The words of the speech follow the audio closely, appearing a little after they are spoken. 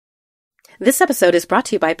This episode is brought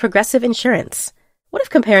to you by Progressive Insurance. What if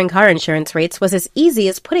comparing car insurance rates was as easy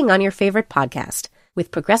as putting on your favorite podcast? With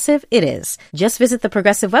Progressive, it is. Just visit the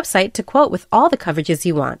Progressive website to quote with all the coverages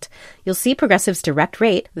you want. You'll see Progressive's direct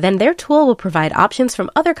rate, then their tool will provide options from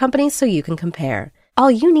other companies so you can compare. All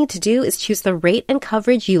you need to do is choose the rate and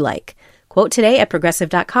coverage you like. Quote today at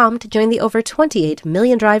Progressive.com to join the over 28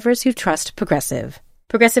 million drivers who trust Progressive.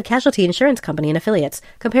 Progressive Casualty Insurance Company and Affiliates.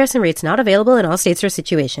 Comparison rates not available in all states or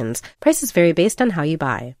situations. Prices vary based on how you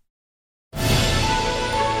buy.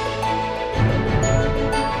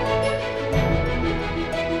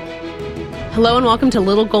 Hello and welcome to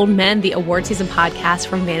Little Gold Men, the award season podcast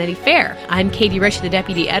from Vanity Fair. I'm Katie Rich, the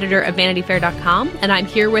deputy editor of VanityFair.com, and I'm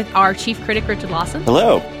here with our chief critic, Richard Lawson.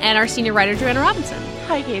 Hello. And our senior writer, Joanna Robinson.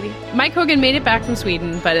 Hi, Katie. Mike Hogan made it back from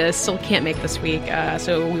Sweden, but still can't make this week,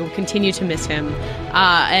 so we will continue to miss him.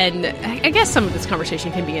 And I guess some of this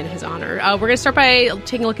conversation can be in his honor. We're going to start by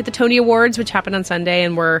taking a look at the Tony Awards, which happened on Sunday,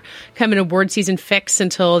 and we're kind of an award season fix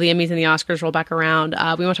until the Emmys and the Oscars roll back around.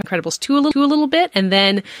 We want to talk Incredibles 2 a little bit, and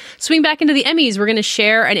then swing back into the Emmys. We're going to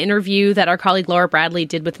share an interview that our colleague Laura Bradley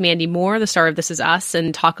did with Mandy Moore, the star of This Is Us,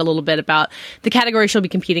 and talk a little bit about the category she'll be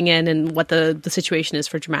competing in and what the situation is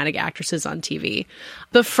for dramatic actresses on TV.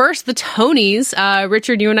 But first, the Tonys.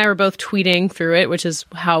 Richard, you and I were both tweeting through it, which is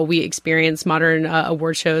how we experience modern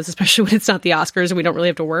award shows, especially when it's not the Oscars and we don't really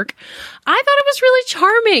have to work. I thought it was really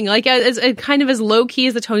charming. Like, as kind of as low-key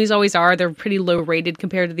as the Tonys always are, they're pretty low-rated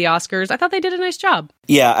compared to the Oscars. I thought they did a nice job.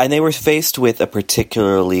 Yeah, and they were faced with a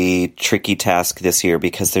particularly tricky task this year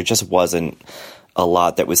because there just wasn't a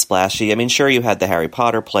lot that was splashy. I mean, sure, you had the Harry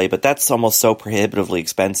Potter play, but that's almost so prohibitively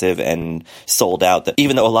expensive and sold out that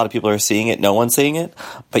even though a lot of people are seeing it, no one's seeing it.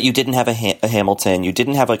 But you didn't have a Hamilton. You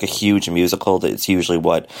didn't have like a huge musical that's usually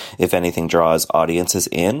what, if anything, draws audiences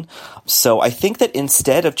in. So I think that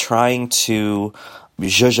instead of trying to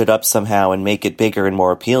zhuzh it up somehow and make it bigger and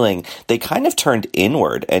more appealing, they kind of turned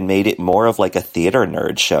inward and made it more of like a theater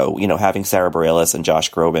nerd show. You know, having Sarah Bareilles and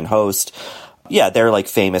Josh Groban host. Yeah, they're like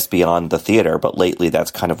famous beyond the theater, but lately that's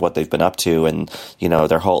kind of what they've been up to. And, you know,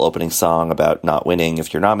 their whole opening song about not winning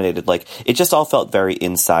if you're nominated, like it just all felt very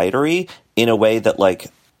insidery in a way that like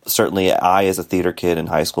certainly I, as a theater kid in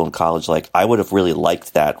high school and college, like I would have really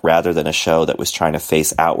liked that rather than a show that was trying to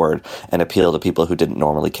face outward and appeal to people who didn't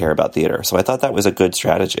normally care about theater. So I thought that was a good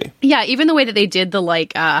strategy. Yeah, even the way that they did the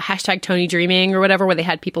like hashtag Tony Dreaming or whatever, where they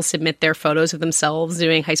had people submit their photos of themselves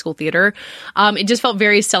doing high school theater. It just felt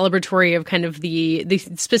very celebratory of kind of the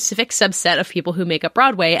specific subset of people who make up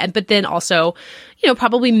Broadway, but then also, you know,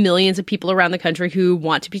 probably millions of people around the country who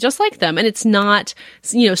want to be just like them. And it's not,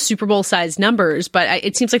 you know, Super Bowl sized numbers, but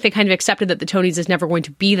it seems like they kind of accepted that the Tonys is never going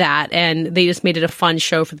to be that. And they just made it a fun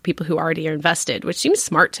show for the people who already are invested, which seems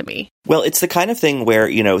smart to me. Well, it's the kind of thing where,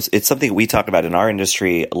 you know, it's something we talk about in our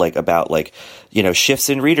industry, like about like, you know, shifts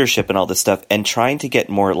in readership and all this stuff and trying to get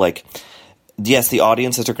more like, yes, the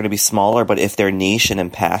audiences are going to be smaller, but if they're niche and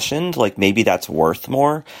impassioned, like maybe that's worth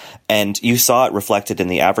more. And you saw it reflected in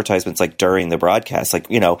the advertisements, like during the broadcast, like,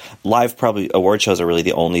 you know, live probably award shows are really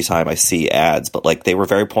the only time I see ads, but like they were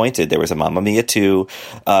very pointed. There was a Mamma Mia 2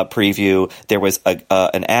 preview. There was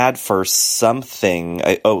an ad for something,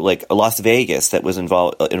 like Las Vegas that was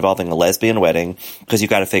involving a lesbian wedding, because you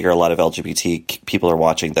got to figure a lot of LGBT people are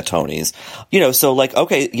watching the Tonys, you know, so like,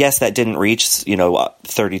 okay, yes, that didn't reach, you know,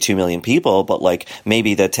 32 million people, but like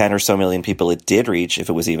maybe the 10 or so million people it did reach, if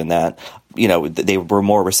it was even that, you know, they were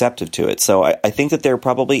more receptive to it. So I think that there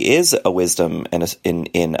probably is a wisdom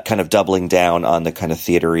in kind of doubling down on the kind of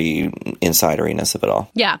theatery insideriness of it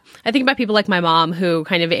all. Yeah. I think about people like my mom who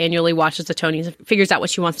kind of annually watches the Tonys and figures out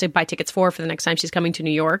what she wants to buy tickets for the next time she's coming to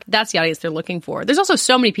New York. That's the audience they're looking for. There's also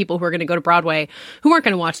so many people who are going to go to Broadway who aren't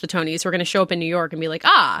going to watch the Tonys, who are going to show up in New York and be like,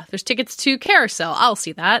 there's tickets to Carousel. I'll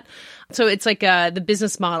see that. So it's like the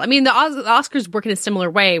business model. I mean, the Oscars work in a similar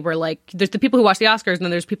way where like there's the people who watch the Oscars and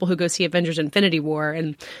then there's people who go see Avengers Infinity War,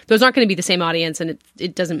 and those aren't going to be the same audience, and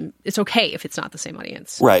it's okay if it's not the same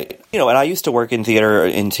audience. Right. You know, and I used to work in theater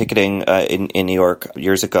in ticketing in New York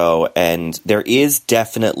years ago, and there is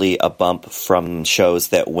definitely a bump from shows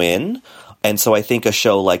that win. And so I think a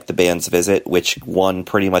show like The Band's Visit, which won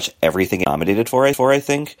pretty much everything nominated for, I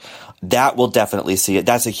think, that will definitely see it.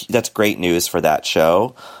 That's great news for that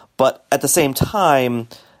show. But at the same time,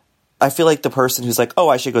 I feel like the person who's like, oh,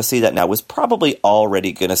 I should go see that now was probably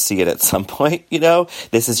already going to see it at some point, you know?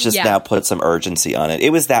 This has just now put some urgency on it.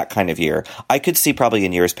 It was that kind of year. I could see probably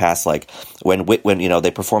in years past, like when you know,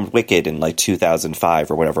 they performed Wicked in like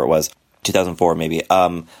 2005 or whatever it was, 2004 maybe.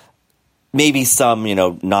 Maybe some, you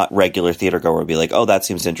know, not regular theater goer would be like, oh, that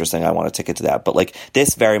seems interesting. I want a ticket to that. But like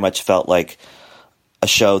this very much felt like a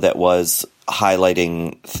show that was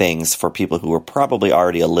highlighting things for people who were probably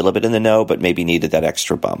already a little bit in the know, but maybe needed that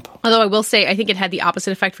extra bump. Although I will say, I think it had the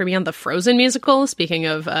opposite effect for me on the Frozen musical, speaking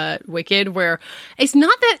of Wicked, where it's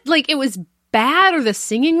not that, like, it was bad or the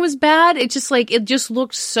singing was bad. It just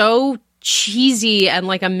looked so cheesy and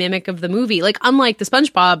like a mimic of the movie. Like, unlike the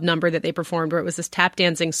SpongeBob number that they performed, where it was this tap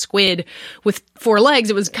dancing squid with 4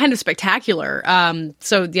 legs, it was kind of spectacular.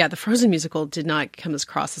 So yeah, the Frozen musical did not come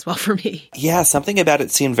across as well for me. Yeah, something about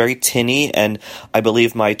it seemed very tinny, and I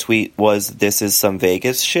believe my tweet was, "This is some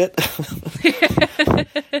Vegas shit."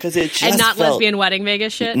 Because it just and not felt, lesbian wedding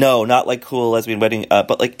Vegas shit. No, not like cool lesbian wedding,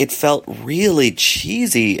 but like it felt really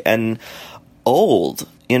cheesy and old.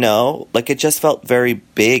 You know, like it just felt very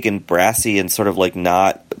big and brassy and sort of like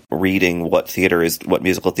not reading what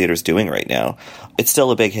musical theater is doing right now. It's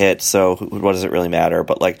still a big hit, so what does it really matter?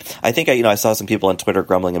 But like, I think I saw some people on Twitter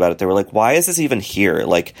grumbling about it. They were like, "Why is this even here?"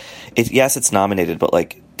 Like, yes, it's nominated, but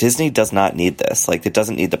like Disney does not need this. Like, it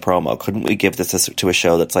doesn't need the promo. Couldn't we give this to a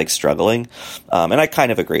show that's like struggling? And I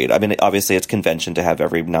kind of agreed. I mean, obviously it's convention to have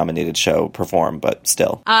every nominated show perform, but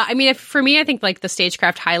still. I mean, for me, I think like the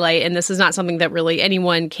stagecraft highlight, and this is not something that really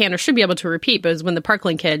anyone can or should be able to repeat, but it was when the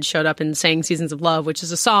Parkland kids showed up and sang "Seasons of Love," which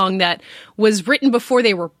is a song that was written before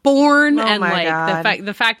they were born. Oh, and my like God.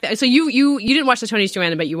 the fact that, so you didn't watch the Tonys,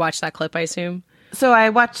 Joanna, but you watched that clip, I assume. So I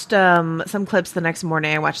watched some clips the next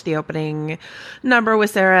morning. I watched the opening number with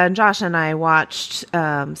Sarah and Josh, and I watched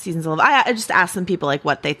Seasons of Love. I just asked some people like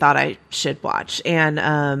what they thought I should watch.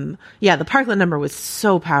 And yeah, the Parkland number was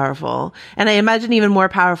so powerful. And I imagine even more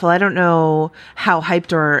powerful. I don't know how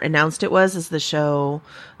hyped or announced it was as the show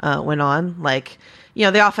went on. Like, you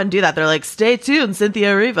know, they often do that. They're like, "Stay tuned,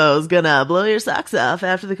 Cynthia Erivo is gonna blow your socks off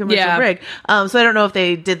after the commercial break." So I don't know if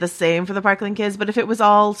they did the same for the Parkland kids, but if it was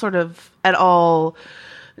all sort of at all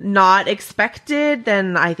not expected,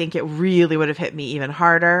 then I think it really would have hit me even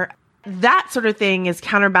harder. That sort of thing is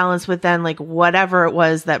counterbalanced with then like whatever it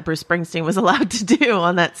was that Bruce Springsteen was allowed to do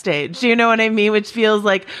on that stage. Do you know what I mean? Which felt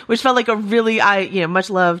like a really, much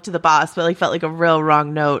love to the boss, but like felt like a real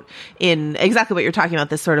wrong note in exactly what you're talking about.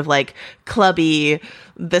 This sort of like clubby,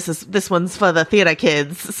 this one's for the theater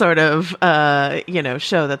kids sort of, show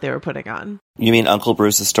that they were putting on. You mean Uncle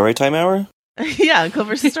Bruce's Storytime Hour? Yeah, Uncle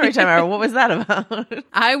Bruce's Storytime Hour. What was that about?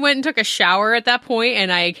 I went and took a shower at that point,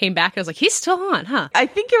 and I came back and I was like, he's still on, huh? I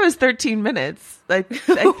think it was 13 minutes. I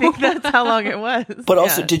think that's how long it was. But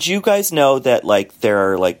also, did you guys know that like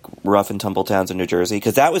there are like rough and tumble towns in New Jersey?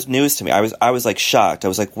 Because that was news to me. I was like shocked. I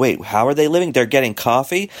was like, wait, how are they living? They're getting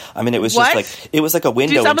coffee? I mean, it was just like, it was like a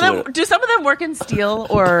window into it. Do some of them work in steel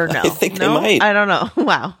or no? I think they might. I don't know.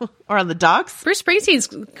 Wow. Or on the docks? Bruce Springsteen's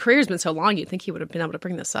career has been so long, you'd think he would have been able to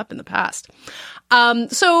bring this up in the past.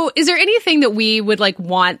 So is there anything that we would like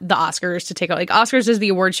want the Oscars to take out? Like, Oscars is the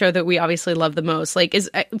award show that we obviously love the most. Like,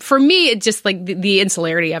 for me, it just like the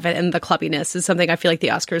insularity of it and the clubbiness is something I feel like the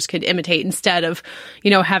Oscars could imitate instead of,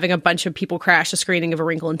 having a bunch of people crash a screening of A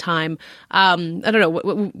Wrinkle in Time. I don't know.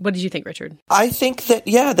 What did you think, Richard? I think that,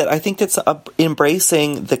 I think that's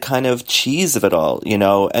embracing the kind of cheese of it all,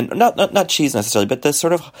 and not cheese necessarily, but the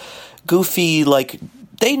sort of goofy, like,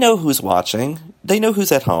 they know who's watching. They know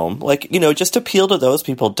who's at home. Like, just appeal to those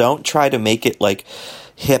people. Don't try to make it, like,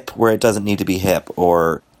 hip where it doesn't need to be hip,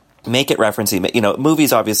 or make it referencing.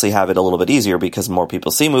 Movies obviously have it a little bit easier because more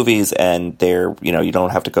people see movies, and they're, you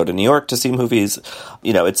don't have to go to New York to see movies,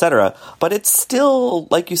 et cetera. But it's still,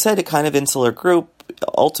 like you said, a kind of insular group,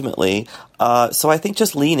 ultimately. So I think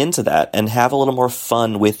just lean into that and have a little more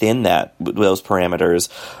fun within those parameters,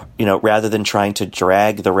 rather than trying to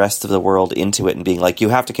drag the rest of the world into it and being like, you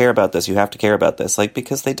have to care about this, like,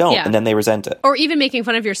 because they don't, and then they resent it. Or even making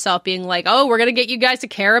fun of yourself, being like, oh, we're going to get you guys to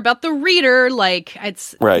care about the reader. Like,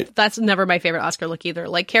 that's never my favorite Oscar look either.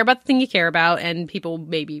 Like, care about the thing you care about, and people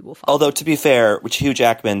maybe will follow. Although, to be fair, Hugh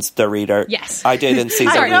Jackman's The Reader. Yes. I didn't see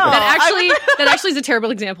The Reader. That actually is a terrible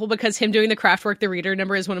example, because him doing the Kraftwerk The Reader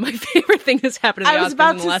number is one of my favorite things that's happened in the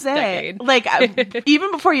Oscars in the last decade. Like,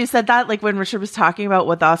 even before you said that, like when Richard was talking about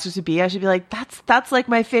what the Oscars would be, I should be like, that's like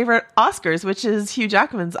my favorite Oscars, which is Hugh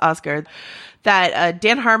Jackman's Oscar. That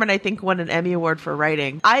Dan Harmon, I think, won an Emmy Award for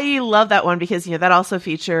writing. I love that one because, that also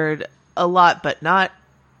featured a lot, but not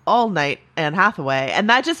all Night Anne Hathaway, and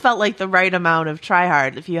that just felt like the right amount of try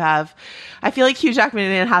hard. I feel like Hugh Jackman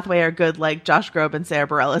and Anne Hathaway are good, like Josh Groban and Sarah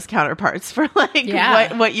Bareilles counterparts for like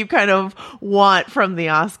what you kind of want from the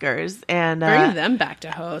Oscars, and bring them back to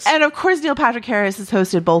host. And of course, Neil Patrick Harris has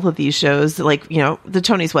hosted both of these shows, like the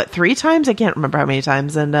Tonys 3 times? I can't remember how many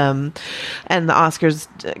times, and the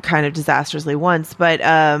Oscars kind of disastrously once, but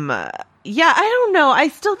Yeah, I don't know. I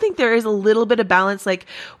still think there is a little bit of balance. Like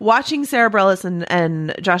watching Sarah Bareilles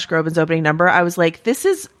and Josh Groban's opening number, I was like, this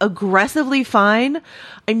is aggressively fine.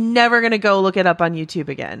 I'm never going to go look it up on YouTube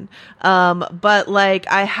again. But like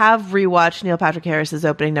I have rewatched Neil Patrick Harris's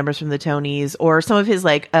opening numbers from the Tonys, or some of his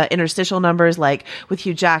like interstitial numbers, like with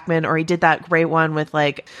Hugh Jackman, or he did that great one with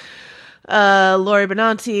like Laurie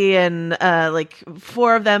Benanti, and like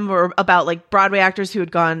 4 of them were about like Broadway actors who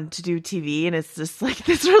had gone to do TV, and it's just like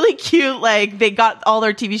this really cute, like they got all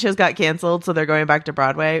their TV shows got canceled, so they're going back to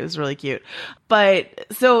Broadway. It was really cute. But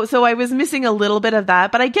so I was missing a little bit of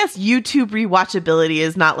that, but I guess YouTube rewatchability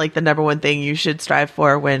is not like the number one thing you should strive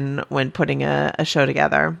for when putting a show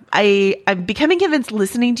together. I'm becoming convinced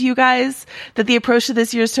listening to you guys that the approach to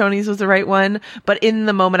this year's Tonys was the right one, but in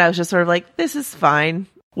the moment I was just sort of like, this is fine.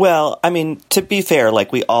 Well, I mean, to be fair,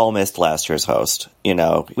 like, we all missed last year's host. You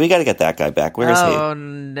know, we got to get that guy back. Where is he? Oh,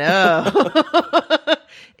 no.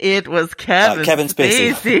 It was Kevin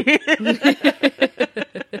Spacey.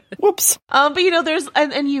 Whoops. But, you know, there's,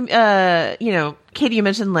 and you, you know, Katie, you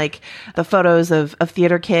mentioned, like, the photos of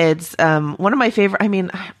theater kids. One of my favorite, I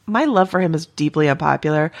mean, my love for him is deeply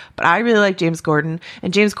unpopular, but I really like James Corden.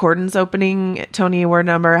 And James Corden's opening Tony Award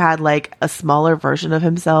number had, like, a smaller version of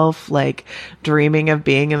himself, like, dreaming of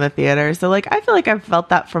being in the theater. So, like, I feel like I've felt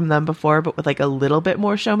that from them before, but with, like, a little bit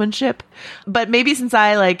more showmanship. But maybe since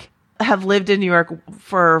I, like, have lived in New York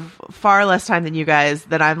for far less time than you guys,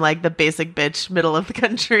 that I'm like the basic bitch middle of the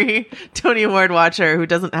country Tony Award watcher who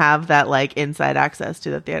doesn't have that like inside access to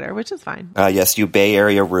the theater, which is fine. Yes, you Bay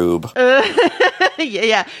Area rube.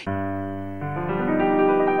 Yeah.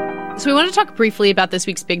 So we want to talk briefly about this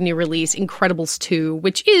week's big new release, Incredibles 2,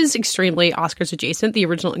 which is extremely Oscars adjacent. The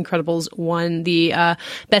original Incredibles won the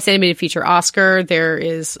Best Animated Feature Oscar. There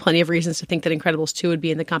is plenty of reasons to think that Incredibles 2 would be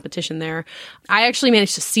in the competition there. I actually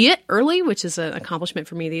managed to see it early, which is an accomplishment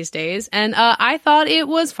for me these days, and I thought it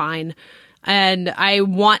was fine. And I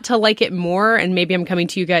want to like it more, and maybe I'm coming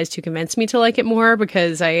to you guys to convince me to like it more,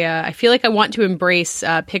 because I feel like I want to embrace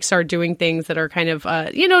Pixar doing things that are kind of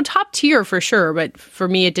you know, top tier for sure, but for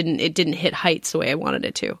me it didn't hit heights the way I wanted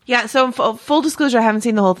it to. Yeah, so full disclosure, I haven't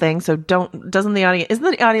seen the whole thing, so isn't the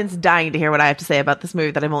audience dying to hear what I have to say about this movie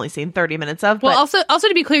that I've only seen 30 minutes of? Well, also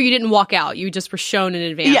to be clear, you didn't walk out. You just were shown in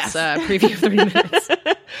advance preview of 30 minutes.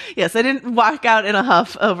 Yes, I didn't walk out in a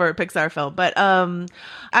huff over a Pixar film, but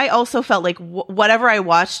I also felt like whatever I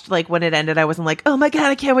watched, like when it ended, I wasn't like, oh my God,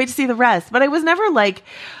 I can't wait to see the rest. But I was never like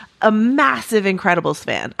a massive Incredibles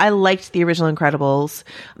fan. I liked the original Incredibles.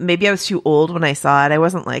 Maybe I was too old when I saw it. I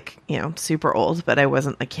wasn't like, you know, super old, but I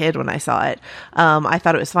wasn't a kid when I saw it. I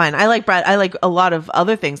thought it was fine. I like a lot of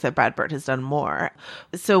other things that Brad Bird has done more.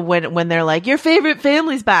 So when they're like, your favorite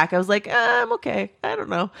family's back, I was like, I'm okay. I don't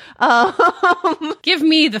know. Give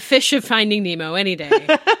me the fish of Finding Nemo any day.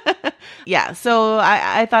 Yeah. So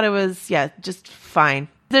I thought it was, just fine.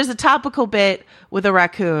 There's a topical bit with a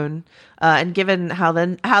raccoon, and given how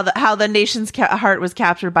the nation's heart was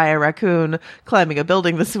captured by a raccoon climbing a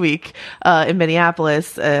building this week in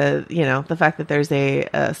Minneapolis, you know, the fact that there's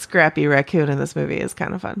a scrappy raccoon in this movie is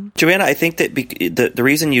kind of fun. Joanna, I think that the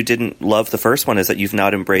reason you didn't love the first one is that you've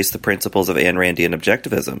not embraced the principles of Ayn Randian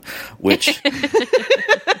objectivism, which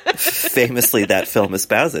famously that film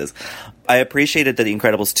espouses. I appreciated that The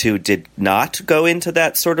Incredibles 2 did not go into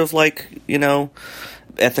that sort of like, you know,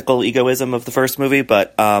 ethical egoism of the first movie,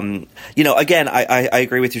 but you know, again, I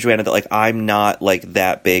agree with you, Joanna, that like I'm not like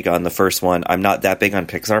that big on the first one. I'm not that big on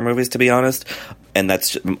Pixar movies, to be honest, and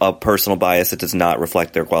that's a personal bias. It does not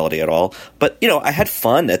reflect their quality at all. But you know, I had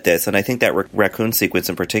fun at this, and I think that raccoon sequence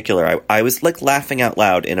in particular, I was like laughing out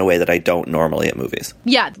loud in a way that I don't normally at movies.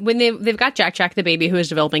 Yeah, when they've got Jack the baby who is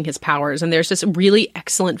developing his powers, and there's this really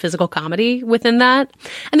excellent physical comedy within that,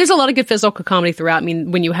 and there's a lot of good physical comedy throughout. I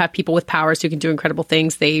mean, when you have people with powers who can do incredible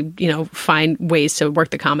things, they, you know, find ways to work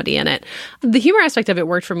the comedy in it. The humor aspect of it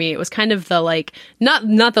worked for me. It was kind of the like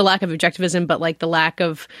not the lack of objectivism, but like the lack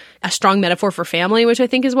of a strong metaphor for family, which I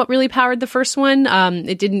think is what really powered the first one.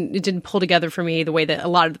 It didn't pull together for me the way that a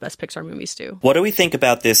lot of the best Pixar movies do. What do we think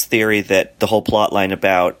about this theory that the whole plot line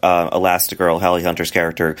about Elastigirl, Holly Hunter's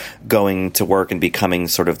character, going to work and becoming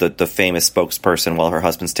sort of the famous spokesperson while her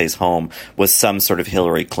husband stays home was some sort of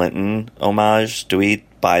Hillary Clinton homage? Do we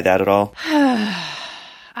buy that at all?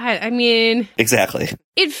 I mean... Exactly.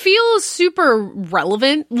 It feels super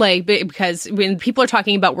relevant, like, because when people are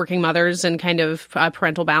talking about working mothers and kind of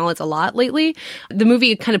parental balance a lot lately, the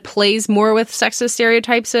movie kind of plays more with sexist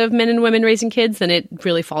stereotypes of men and women raising kids than it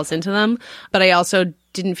really falls into them. But I also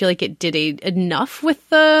didn't feel like it did enough with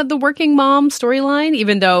the working mom storyline,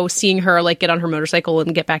 even though seeing her like get on her motorcycle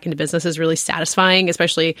and get back into business is really satisfying,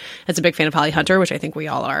 especially as a big fan of Holly Hunter, which I think we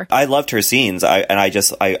all are. I loved her scenes.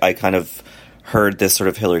 I kind of heard this sort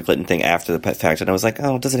of Hillary Clinton thing after the fact, and I was like,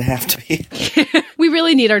 oh, does it have to be? We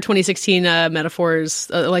really need our 2016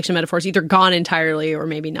 election metaphors either gone entirely or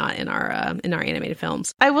maybe not in our animated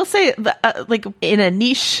films. I will say, like, in a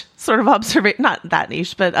niche sort of observation, not that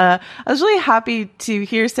niche, but I was really happy to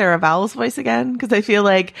hear Sarah Vowell's voice again, because I feel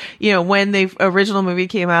like, you know, when the original movie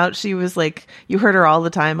came out, she was like, you heard her all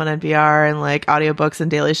the time on NPR and like audiobooks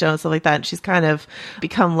and Daily Show and stuff like that, and she's kind of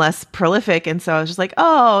become less prolific, and so I was just like,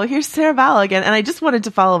 oh, here's Sarah Vowell again, and I just wanted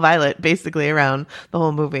to follow Violet basically around the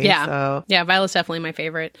whole movie. Yeah, Violet's definitely my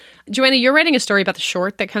favorite. Joanna, you're writing a story about the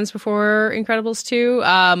short that comes before Incredibles 2,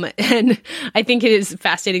 and I think it is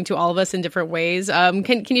fascinating to all of us in different ways. Can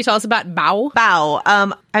you tell us about Bao?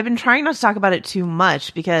 Bao. I've been trying not to talk about it too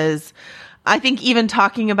much because I think even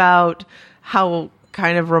talking about how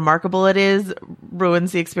kind of remarkable it is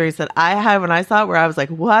ruins the experience that I had when I saw it, where I was like,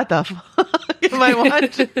 what the fuck am I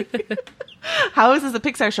watching? How is this a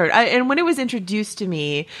Pixar short? And when it was introduced to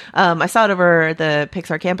me, I saw it over the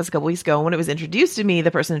Pixar campus a couple weeks ago. And when it was introduced to me, the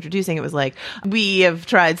person introducing it was like, we have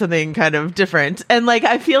tried something kind of different. And like,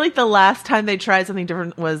 I feel like the last time they tried something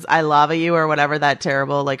different was I Lava You or whatever, that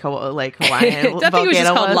terrible, like Hawaiian I think it was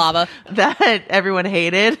just called Lava. That everyone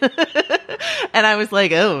hated. And I was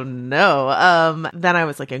like, oh no. Then I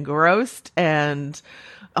was like engrossed and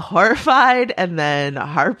horrified and then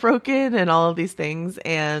heartbroken and all of these things.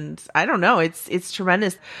 And I don't know, it's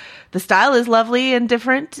tremendous. The style is lovely and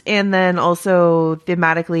different, and then also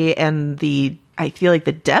thematically, and I feel like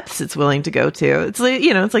the depths it's willing to go to. It's like,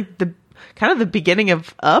 you know, it's like the kind of the beginning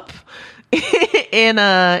of Up in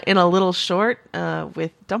a little short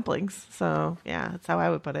with dumplings. So yeah, that's how I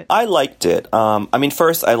would put it. I liked it. I mean,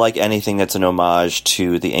 first, I like anything that's an homage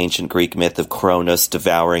to the ancient Greek myth of Cronus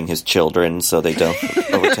devouring his children so they don't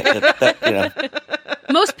overtake that, you know.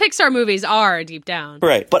 Most Pixar movies are deep down.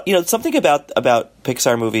 Right. But, you know, something about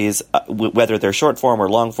Pixar movies, whether they're short form or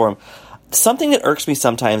long form, something that irks me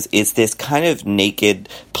sometimes is this kind of naked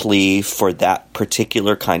plea for that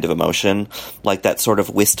particular kind of emotion, like that sort of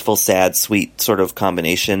wistful, sad, sweet sort of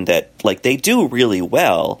combination that, like, they do really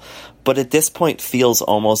well, but at this point feels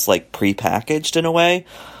almost like prepackaged in a way.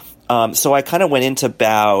 So I kind of went into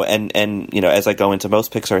Bao and, you know, as I go into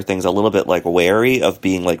most Pixar things, a little bit like wary of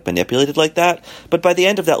being like manipulated like that. But by the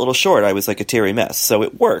end of that little short, I was like a teary mess. So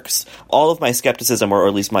it works. All of my skepticism, or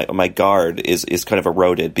at least my guard is kind of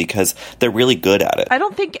eroded because they're really good at it. I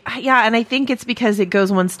don't think, yeah, and I think it's because it goes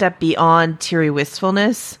one step beyond teary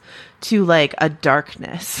wistfulness to like a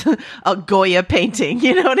darkness, a Goya painting,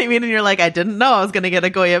 you know what I mean? And you're like, I didn't know I was going to get a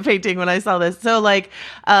Goya painting when I saw this. So like,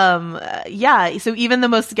 yeah, so even the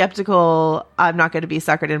most skeptical, I'm not going to be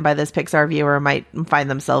suckered in by this Pixar viewer might find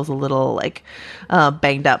themselves a little like,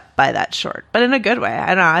 banged up by that short, but in a good way. I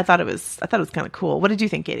don't know. I thought it was kind of cool. What did you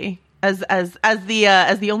think, Katie? As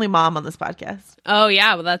the only mom on this podcast. Oh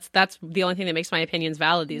yeah, well that's the only thing that makes my opinions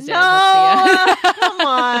valid these days. No, come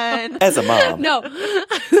on. As a mom, no.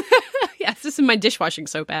 Yes, this is my dishwashing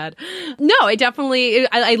so bad. No, I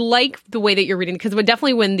like the way that you're reading, because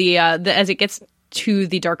definitely when the as it gets to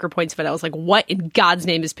the darker points of it, I was like, what in God's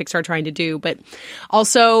name is Pixar trying to do? But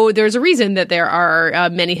also there's a reason that there are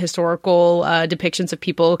many historical depictions of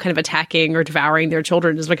people kind of attacking or devouring their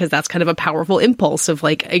children, is because that's kind of a powerful impulse of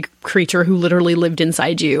like a creature who literally lived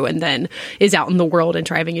inside you and then is out in the world and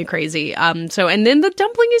driving you crazy. And then the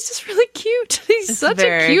dumpling is just really cute. He's such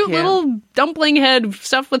a cute little dumpling head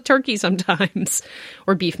stuffed with turkey sometimes,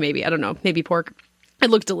 or beef maybe. I don't know, maybe pork. It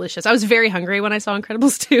looked delicious. I was very hungry when I saw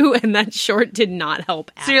Incredibles 2, and that short did not help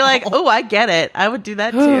at all. So you're like, oh, I get it. I would do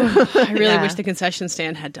that too. I really wish the concession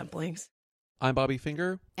stand had dumplings. I'm Bobby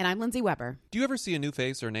Finger. And I'm Lindsay Weber. Do you ever see a new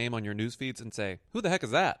face or name on your news feeds and say, who the heck is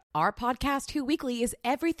that? Our podcast, Who Weekly, is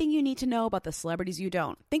everything you need to know about the celebrities you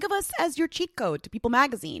don't. Think of us as your cheat code to People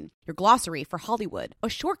magazine, your glossary for Hollywood, a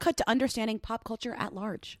shortcut to understanding pop culture at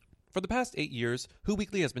large. For the past 8 years, Who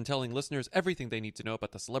Weekly has been telling listeners everything they need to know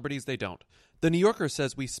about the celebrities they don't. The New Yorker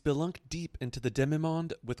says we spelunk deep into the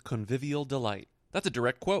demi-monde with convivial delight. That's a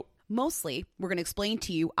direct quote. Mostly, we're going to explain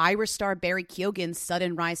to you Irish star Barry Keoghan's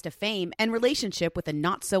sudden rise to fame and relationship with a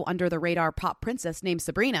not-so-under-the-radar pop princess named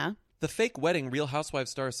Sabrina. The fake wedding Real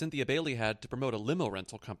Housewives star Cynthia Bailey had to promote a limo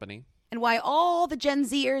rental company. and why all the Gen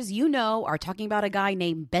Zers you know are talking about a guy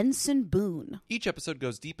named Benson Boone. Each episode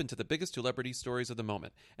goes deep into the biggest celebrity stories of the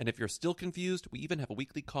moment, and if you're still confused, we even have a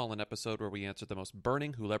weekly call-in episode where we answer the most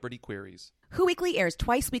burning celebrity queries. Who Weekly airs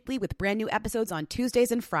twice weekly with brand new episodes on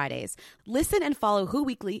Tuesdays and Fridays. Listen and follow Who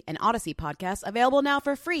Weekly, an Odyssey podcast, available now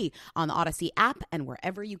for free on the Odyssey app and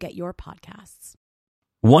wherever you get your podcasts.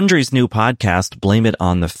 Wondery's new podcast, Blame It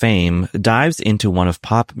on the Fame, dives into one of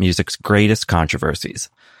pop music's greatest controversies.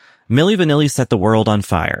 Milli Vanilli set the world on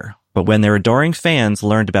fire, but when their adoring fans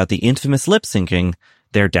learned about the infamous lip-syncing,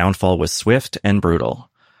 their downfall was swift and brutal.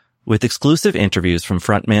 With exclusive interviews from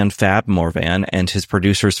frontman Fab Morvan and his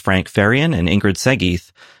producers Frank Farian and Ingrid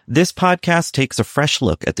Segeith, this podcast takes a fresh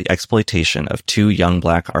look at the exploitation of two young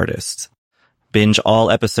black artists. Binge all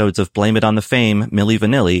episodes of Blame It on the Fame, Milli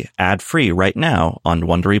Vanilli, ad-free right now on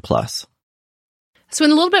Wondery Plus. So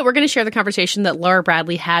in a little bit, we're going to share the conversation that Laura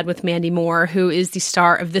Bradley had with Mandy Moore, who is the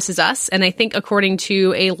star of This Is Us, and I think, according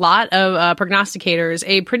to a lot of prognosticators,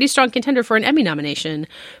 a pretty strong contender for an Emmy nomination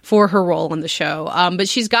for her role on the show. But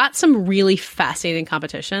she's got some really fascinating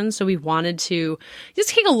competition, so we wanted to just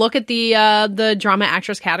take a look at the drama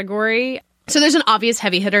actress category. So there's an obvious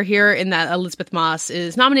heavy hitter here in that Elizabeth Moss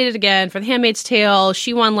is nominated again for The Handmaid's Tale.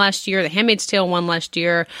 She won last year. The Handmaid's Tale won last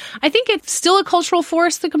year. I think it's still a cultural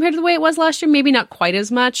force compared to the way it was last year. Maybe not quite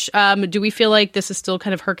as much. Do we feel like this is still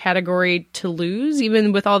kind of her category to lose,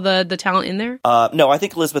 even with all the talent in there? No, I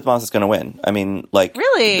think Elizabeth Moss is going to win. I mean,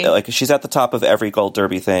 Really? Like, she's at the top of every Gold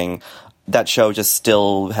Derby thing. That show just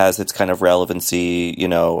still has its kind of relevancy, you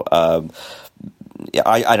know.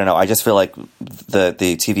 I don't know. I just feel like the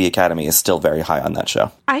TV Academy is still very high on that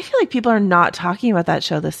show. I feel like people are not talking about that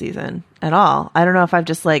show this season at all. I don't know if I've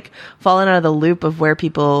just fallen out of the loop of where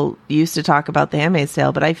people used to talk about The Handmaid's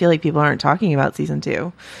Tale, but I feel like people aren't talking about season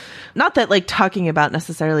 2. Not that talking about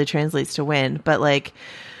necessarily translates to win, but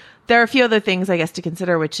there are a few other things I guess to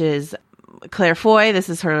consider, which is Claire Foy. This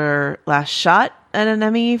is her last shot at an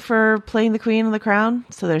Emmy for playing the Queen of the Crown.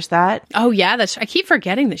 So there's that. Oh, yeah. I keep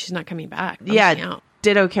forgetting that she's not coming back. Yeah.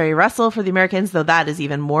 Ditto Kerry Russell for the Americans, though that is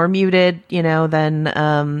even more muted,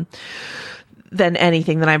 than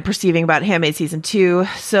anything that I'm perceiving about Handmaid season 2.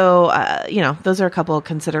 So, those are a couple of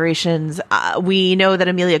considerations. We know that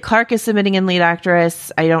Emilia Clarke is submitting in lead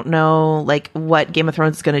actress. I don't know, what Game of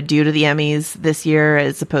Thrones is going to do to the Emmys this year,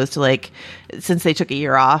 as opposed to, since they took a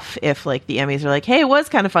year off, if, the Emmys are hey, it was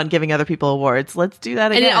kind of fun giving other people awards. Let's do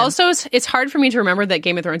that again. And it also, it's hard for me to remember that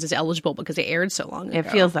Game of Thrones is eligible because it aired so long ago.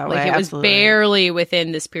 It feels that way, it was absolutely. barely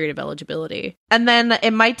within this period of eligibility. And then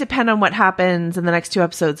it might depend on what happens in the next 2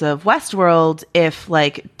 episodes of Westworld, if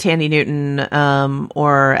Tandy Newton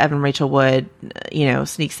or Evan Rachel Wood,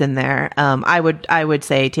 sneaks in there. I would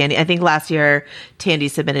say Tandy. I think last year Tandy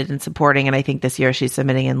submitted in supporting, and I think this year she's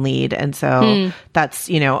submitting in lead. And so that's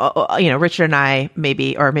Richard and I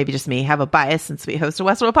maybe just me have a bias since we host a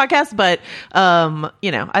Westworld podcast, but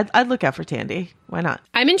I'd look out for Tandy. Why not?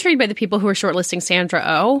 I'm intrigued by the people who are shortlisting Sandra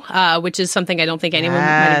Oh, which is something I don't think anyone might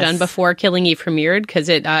have done before Killing Eve premiered, because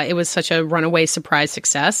it was such a runaway surprise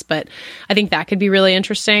success. But I think that could be really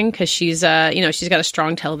interesting because she's she's got a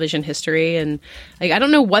strong television history, and I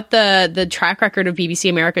don't know what the track record of BBC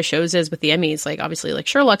America shows is with the Emmys. Obviously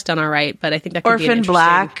Sherlock's done all right, but I think that could be Orphan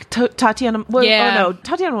Black. Tatiana.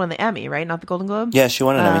 Tatiana won the Emmy, right? Not the Golden Globe. Yeah, she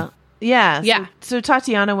won an Emmy. Yeah. So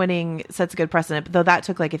Tatiana winning sets a good precedent, but though that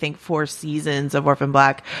took I think 4 seasons of Orphan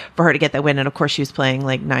Black for her to get that win. And of course she was playing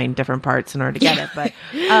 9 different parts in order to get it, but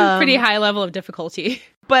pretty high level of difficulty.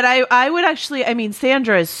 But I would actually,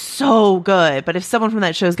 Sandra is so good, but if someone from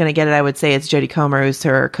that show is going to get it, I would say it's Jodie Comer, who's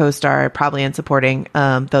her co-star, probably in supporting,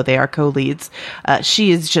 though they are co-leads. She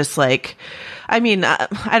is just I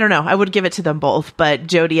don't know. I would give it to them both, but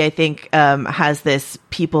Jodie, I think, has this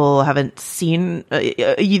people haven't seen,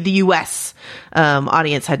 the U.S.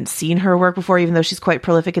 Audience hadn't seen her work before, even though she's quite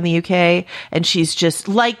prolific in the UK. And she's just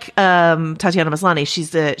like Tatiana Maslany.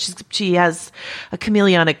 She has a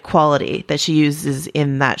chameleonic quality that she uses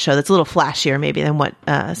in that show that's a little flashier maybe than what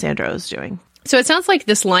Sandra is doing. So it sounds like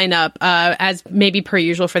this lineup, as maybe per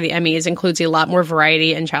usual for the Emmys, includes a lot more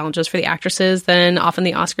variety and challenges for the actresses than often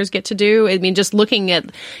the Oscars get to do. Just looking at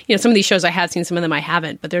some of these shows I have seen, some of them I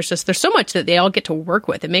haven't, but there's so much that they all get to work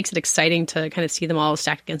with. It makes it exciting to kind of see them all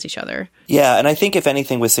stacked against each other. Yeah, and I think if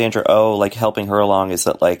anything with Sandra Oh, helping her along is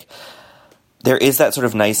that there is that sort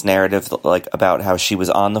of nice narrative about how she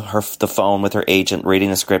was on the phone with her agent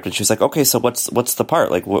reading the script, and she was like, okay, so what's the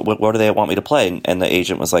part? What do they want me to play? And the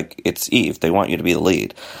agent was like, it's Eve. They want you to be the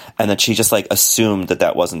lead. And then she just assumed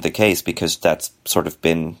that wasn't the case, because that's sort of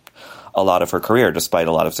been a lot of her career, despite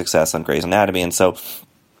a lot of success on Grey's Anatomy. And so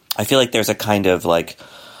I feel like there's a kind of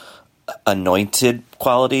anointed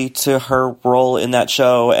quality to her role in that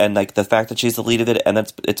show, and like the fact that she's the lead of it and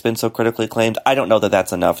it's been so critically acclaimed. I don't know that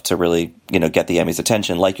that's enough to really, get the Emmys'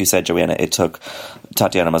 attention. Like you said, Joanna, it took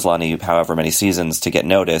Tatiana Maslany however many seasons to get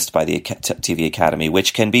noticed by the TV Academy,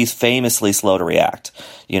 which can be famously slow to react,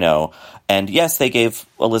 And yes, they gave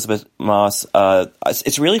Elizabeth Moss,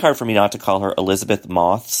 it's really hard for me not to call her Elizabeth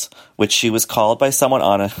Moths, which she was called by someone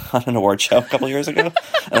on an award show a couple years ago,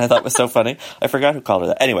 and I thought it was so funny. I forgot who called her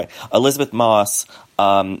that. Anyway, Elizabeth Moss,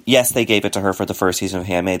 yes, they gave it to her for the first season of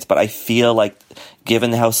Handmaids, but I feel like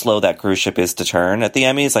given how slow that cruise ship is to turn at the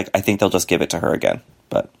Emmys, I think they'll just give it to her again.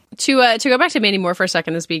 But to go back to Mandy Moore for a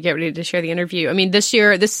second as we get ready to share the interview. I mean, this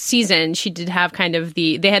season, she did have kind of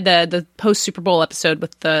they had the post Super Bowl episode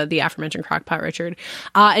with the aforementioned Crockpot Richard,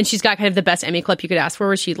 and she's got kind of the best Emmy clip you could ask for,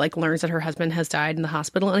 where she learns that her husband has died in the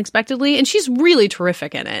hospital unexpectedly, and she's really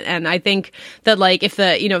terrific in it. And I think that if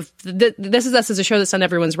This Is Us is a show that's on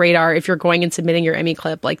everyone's radar, if you're going and submitting your Emmy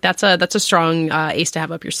clip, that's a strong ace to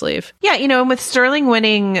have up your sleeve. Yeah, and with Sterling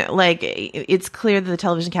winning, it's clear that the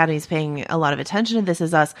Television Academy is paying a lot of attention to This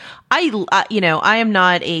Is Us. I am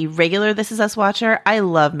not a regular This Is Us watcher. I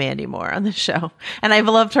love Mandy Moore on this show, and I've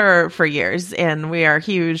loved her for years, and we are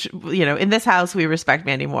huge, in this house, we respect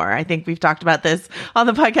Mandy Moore. I think we've talked about this on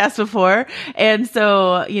the podcast before. And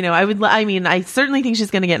so, I certainly think she's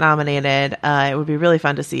going to get nominated. It would be really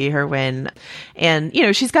fun to see her win. And,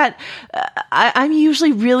 she's got, I'm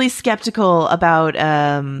usually really skeptical about,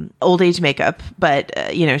 old age makeup, but,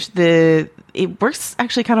 it works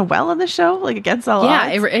actually kind of well on the show, against all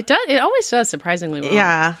odds. Yeah, it does. It always does surprisingly well.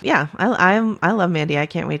 Yeah. I love Mandy. I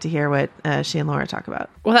can't wait to hear what she and Laura talk about.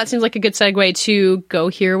 Well, that seems like a good segue to go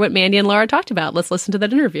hear what Mandy and Laura talked about. Let's listen to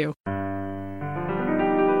that interview.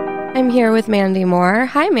 I'm here with Mandy Moore.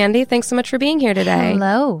 Hi, Mandy. Thanks so much for being here today.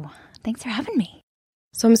 Hello. Thanks for having me.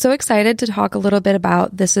 So I'm so excited to talk a little bit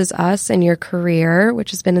about This Is Us and your career,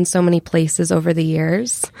 which has been in so many places over the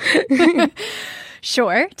years.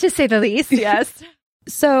 Sure, to say the least, yes.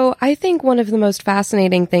 So I think one of the most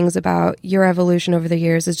fascinating things about your evolution over the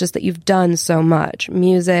years is just that you've done so much.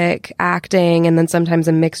 Music, acting, and then sometimes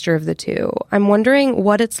a mixture of the two. I'm wondering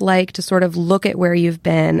what it's like to sort of look at where you've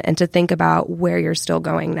been and to think about where you're still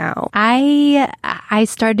going now. I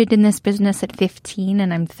started in this business at 15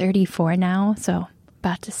 and I'm 34 now, so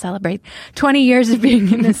about to celebrate 20 years of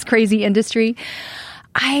being in this crazy industry.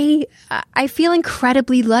 I feel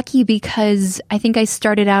incredibly lucky because I think I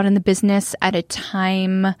started out in the business at a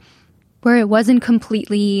time where it wasn't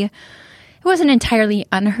entirely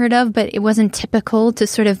unheard of, but it wasn't typical to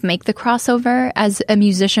sort of make the crossover as a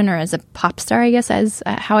musician or as a pop star, I guess, as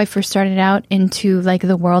how I first started out into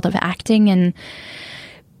the world of acting and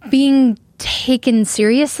being taken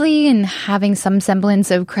seriously and having some semblance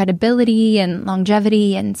of credibility and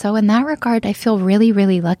longevity. And so in that regard, I feel really,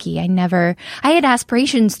 really lucky. I had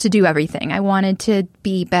aspirations to do everything. I wanted to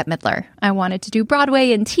be Bette Midler. I wanted to do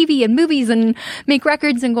Broadway and TV and movies and make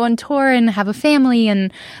records and go on tour and have a family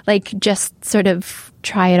and just sort of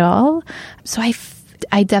try it all. So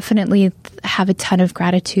I definitely have a ton of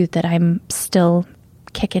gratitude that I'm still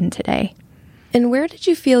kicking today. And where did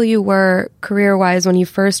you feel you were career-wise when you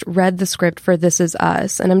first read the script for This Is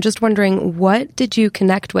Us? And I'm just wondering, what did you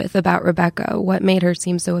connect with about Rebecca? What made her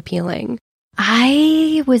seem so appealing?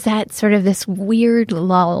 I was at sort of this weird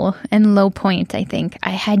lull and low point, I think.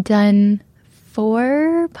 I had done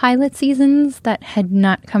 4 pilot seasons that had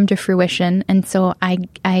not come to fruition. And so I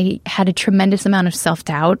had a tremendous amount of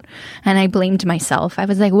self-doubt and I blamed myself. I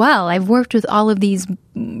was like, well, I've worked with all of these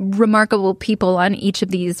remarkable people on each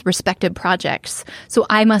of these respective projects. So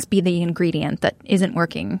I must be the ingredient that isn't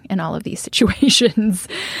working in all of these situations.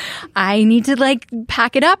 I need to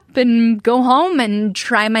pack it up and go home and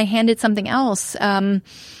try my hand at something else.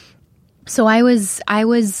 So I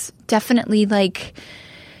was definitely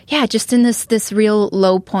just in this real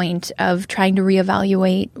low point of trying to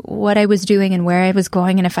reevaluate what I was doing and where I was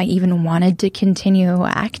going and if I even wanted to continue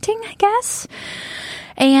acting, I guess.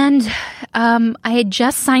 And I had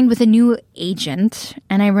just signed with a new agent,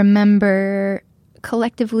 and I remember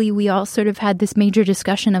collectively we all sort of had this major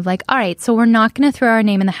discussion of all right, so we're not going to throw our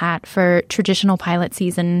name in the hat for traditional pilot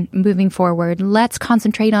season moving forward. Let's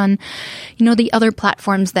concentrate on, the other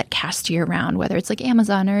platforms that cast year round, whether it's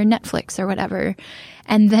Amazon or Netflix or whatever.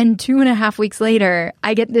 And then 2.5 weeks later,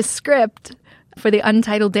 I get this script for the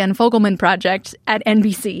Untitled Dan Fogelman project at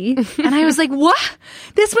NBC. And I was like, what?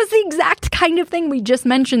 This was the exact kind of thing we just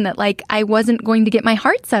mentioned that I wasn't going to get my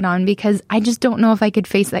heart set on because I just don't know if I could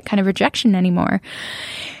face that kind of rejection anymore.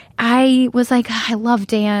 I was like, I love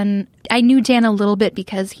Dan. I knew Dan a little bit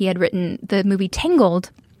because he had written the movie Tangled.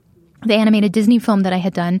 the animated Disney film that I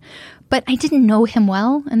had done, but I didn't know him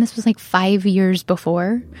well. And this was like 5 years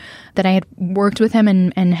before that I had worked with him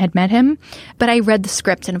and had met him. But I read the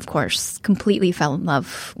script and, of course, completely fell in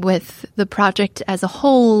love with the project as a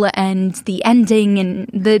whole and the ending and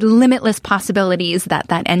the limitless possibilities that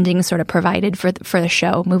that ending sort of provided for the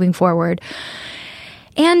show moving forward.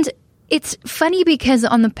 And it's funny because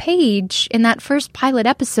on the page in that first pilot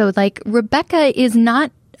episode, like, Rebecca is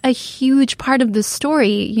not a huge part of the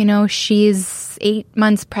story. You know, she's 8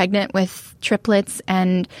 months pregnant with triplets,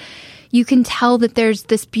 and you can tell that there's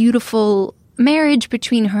this beautiful marriage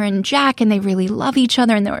between her and Jack, and they really love each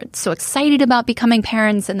other, and they're so excited about becoming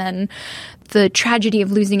parents, and then the tragedy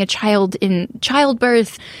of losing a child in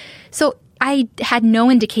childbirth. So I had no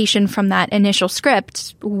indication from that initial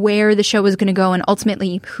script where the show was going to go and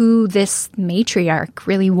ultimately who this matriarch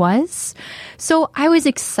really was. So I was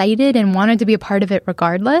excited and wanted to be a part of it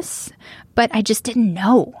regardless, but I just didn't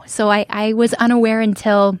know. So I was unaware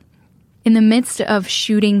until in the midst of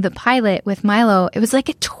shooting the pilot with Milo. It was like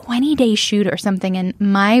a 20-day shoot or something, and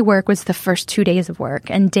my work was the first 2 days of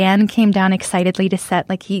work. And Dan came down excitedly to set,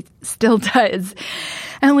 like he still does,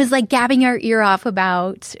 and was like gabbing our ear off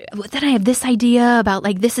about, then I have this idea about,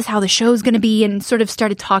 like, this is how the show's going to be, and sort of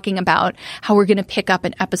started talking about how we're going to pick up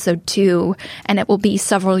in episode 2, and it will be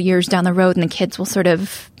several years down the road, and the kids will sort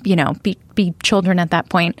of, you know, be children at that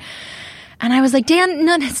point. And I was like, Dan,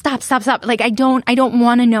 no, stop. Like, I don't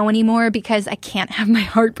want to know anymore because I can't have my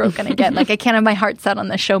heart broken again. Like, I can't have my heart set on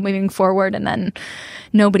the show moving forward, and then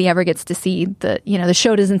nobody ever gets to see the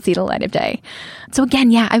show doesn't see the light of day. So again,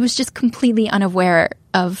 yeah, I was just completely unaware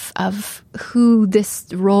of who this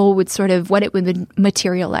role would sort of, what it would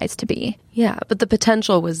materialize to be. Yeah, but the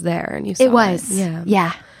potential was there, and you saw it. It was.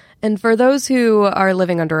 Yeah. And for those who are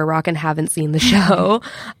living under a rock and haven't seen the show,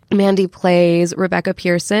 Mandy plays Rebecca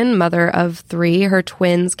Pearson, mother of 3, her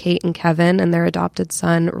twins, Kate and Kevin, and their adopted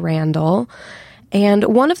son, Randall. And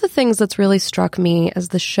one of the things that's really struck me as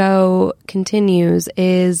the show continues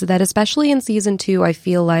is that, especially in season 2, I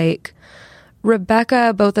feel like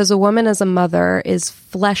Rebecca, both as a woman, as a mother, is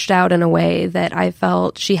fleshed out in a way that I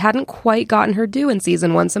felt she hadn't quite gotten her due in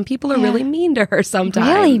season 1. Some people are really mean to her sometimes.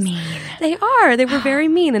 Really mean. They are. They were very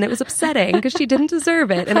mean, and it was upsetting because she didn't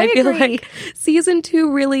deserve it. And I feel like season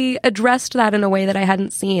 2 really addressed that in a way that I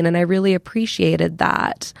hadn't seen, and I really appreciated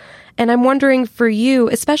that. And I'm wondering for you,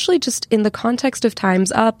 especially just in the context of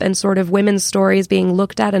Time's Up and sort of women's stories being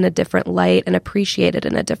looked at in a different light and appreciated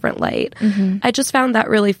in a different light, I just found that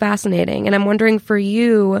really fascinating. And I'm wondering for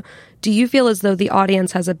you, do you feel as though the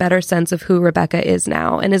audience has a better sense of who Rebecca is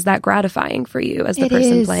now? And is that gratifying for you as the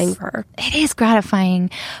person playing her? It is gratifying.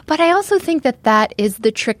 But I also think that is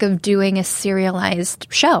the trick of doing a serialized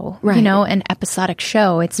show, right? You know, an episodic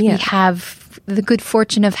show. We have the good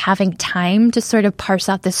fortune of having time to sort of parse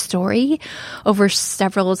out this story over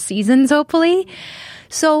several seasons, hopefully.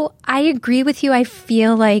 So I agree with you. I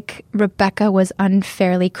feel like Rebecca was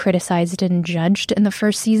unfairly criticized and judged in the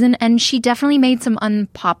first season, and she definitely made some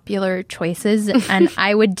unpopular choices, and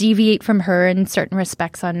I would deviate from her in certain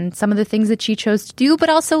respects on some of the things that she chose to do. But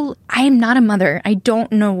also, I am not a mother. I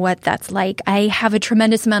don't know what that's like. I have a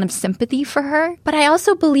tremendous amount of sympathy for her, but I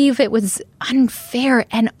also believe it was unfair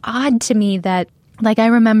and odd to me that, like, I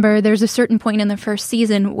remember there's a certain point in the first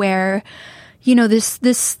season where, you know, this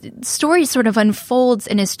story sort of unfolds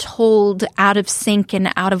and is told out of sync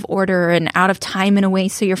and out of order and out of time in a way.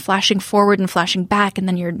 So you're flashing forward and flashing back, and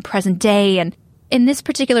then you're in present day. And in this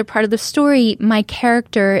particular part of the story, my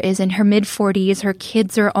character is in her mid-40s. Her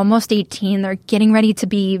kids are almost 18. They're getting ready to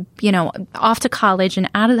be, you know, off to college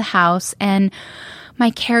and out of the house. And my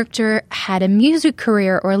character had a music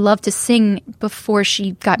career or loved to sing before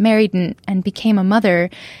she got married and became a mother.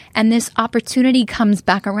 And this opportunity comes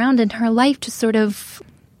back around in her life to sort of,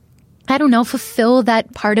 I don't know, fulfill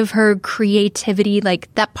that part of her creativity,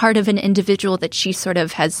 like that part of an individual that she sort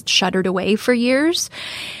of has shuttered away for years.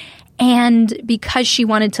 And because she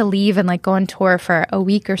wanted to leave and like go on tour for a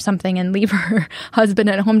week or something and leave her husband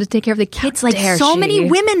at home to take care of the kids, like so many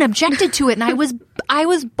women objected to it. And I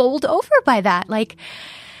was bowled over by that. Like,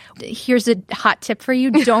 here's a hot tip for you.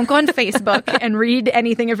 Don't go on Facebook and read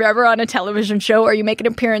anything if you're ever on a television show or you make an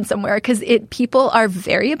appearance somewhere, because people are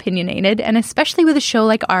very opinionated. And especially with a show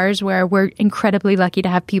like ours, where we're incredibly lucky to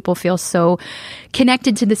have people feel so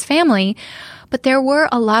connected to this family. But there were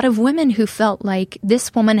a lot of women who felt like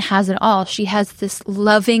this woman has it all. She has this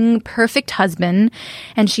loving, perfect husband,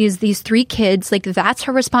 and she has these 3 kids. Like, that's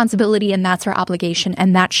her responsibility and that's her obligation,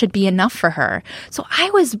 and that should be enough for her. So I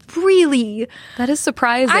was really... That is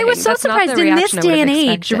surprising. I was so surprised in this day and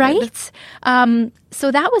age, right? So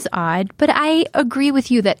that was odd. But I agree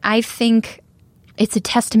with you that I think it's a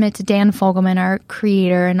testament to Dan Fogelman, our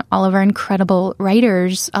creator, and all of our incredible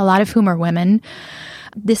writers, a lot of whom are women.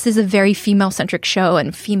 This is a very female-centric show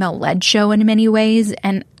and female-led show in many ways.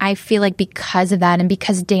 And I feel like because of that, and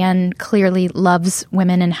because Dan clearly loves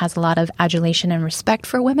women and has a lot of adulation and respect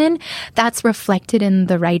for women, that's reflected in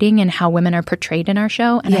the writing and how women are portrayed in our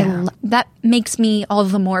show. And that makes me all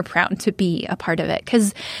the more proud to be a part of it,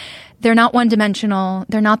 because they're not one-dimensional.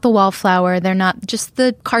 They're not the wallflower. They're not just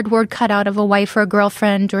the cardboard cutout of a wife or a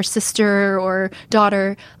girlfriend or sister or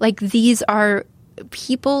daughter. Like, these are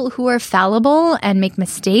people who are fallible and make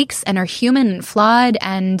mistakes and are human and flawed.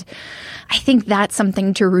 And I think that's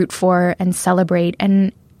something to root for and celebrate.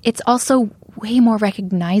 And it's also way more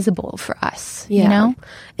recognizable for us, you know?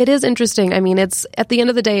 It is interesting. I mean, it's at the end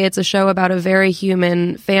of the day, it's a show about a very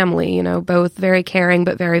human family, you know, both very caring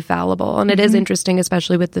but very fallible. And it is interesting,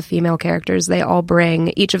 especially with the female characters. They all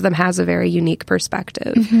bring, each of them has a very unique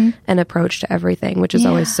perspective and approach to everything, which is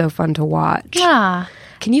always so fun to watch. Yeah.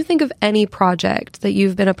 Can you think of any project that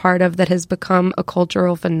you've been a part of that has become a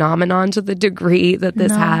cultural phenomenon to the degree that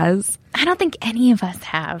this has? I don't think any of us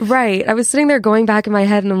have. Right. I was sitting there going back in my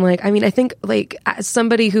head and I'm like, I mean, I think like as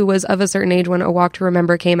somebody who was of a certain age when A Walk to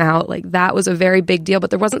Remember came out, like that was a very big deal,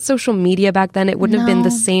 but there wasn't social media back then. It wouldn't have been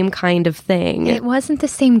the same kind of thing. It wasn't the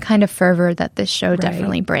same kind of fervor that this show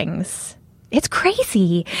definitely brings. It's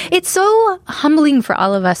crazy. It's so humbling for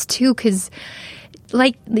all of us too, because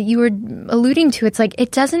like you were alluding to, it's like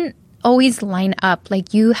it doesn't always line up.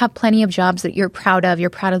 Like, you have plenty of jobs that you're proud of. You're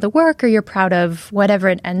proud of the work, or you're proud of whatever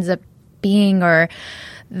it ends up being, or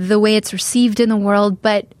the way it's received in the world.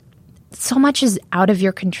 But so much is out of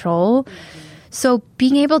your control. So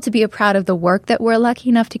being able to be proud of the work that we're lucky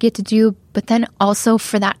enough to get to do, but then also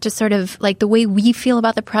for that to sort of, like, the way we feel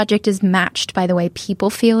about the project is matched by the way people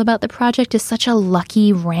feel about the project is such a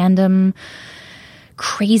lucky, random,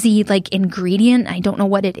 crazy, like, ingredient. I don't know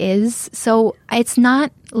what it is. So it's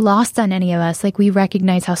not lost on any of us. Like, we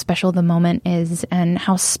recognize how special the moment is and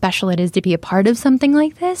how special it is to be a part of something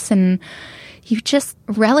like this. And you just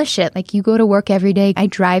relish it. Like, you go to work every day. I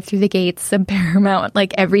drive through the gates of Paramount,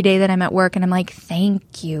 like, every day that I'm at work. And I'm like,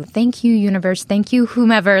 thank you, universe. Thank you,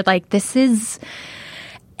 whomever. Like, this is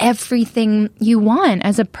everything you want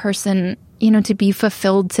as a person, you know, to be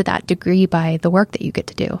fulfilled to that degree by the work that you get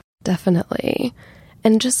to do. Definitely.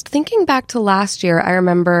 And just thinking back to last year, I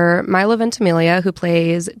remember Milo Ventimiglia, who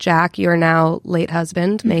plays Jack, your now late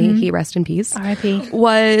husband, may he rest in peace, R.I.P.,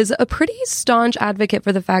 was a pretty staunch advocate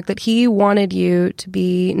for the fact that he wanted you to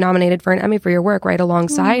be nominated for an Emmy for your work right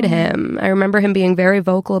alongside him. I remember him being very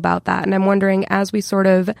vocal about that. And I'm wondering, as we sort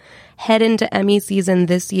of head into Emmy season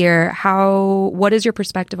this year, what is your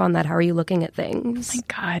perspective on that? How are you looking at things? Oh my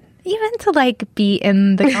God. Even to, like, be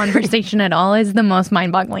in the conversation at all is the most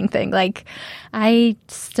mind-boggling thing. Like, I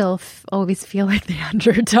still always feel like the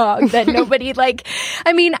underdog that nobody, like,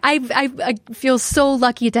 I mean, I feel so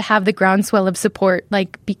lucky to have the groundswell of support,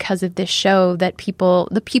 like, because of this show that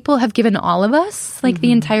the people have given all of us, like,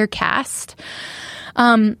 the entire cast.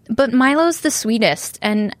 But Milo's the sweetest,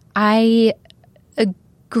 and I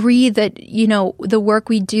agree that, you know, the work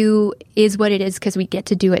we do is what it is because we get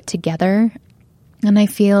to do it together. And I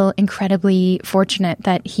feel incredibly fortunate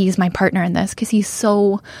that he's my partner in this because he's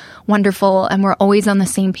so wonderful and we're always on the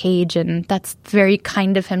same page. And that's very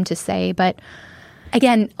kind of him to say. But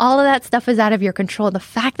again, all of that stuff is out of your control. The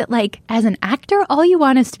fact that, like, as an actor, all you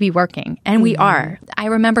want is to be working. And we are. I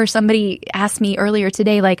remember somebody asked me earlier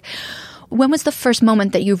today, like, when was the first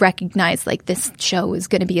moment that you recognized, like, this show is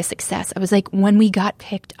going to be a success? I was like, when we got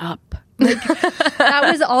picked up. Like,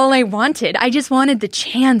 that was all I wanted. I just wanted the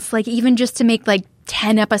chance, like, even just to make, like,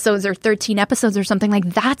 10 episodes or 13 episodes or something. Like,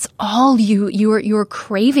 that's all you're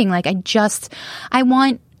craving. Like,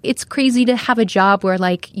 it's crazy to have a job where,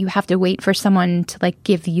 like, you have to wait for someone to, like,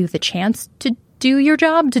 give you the chance to do your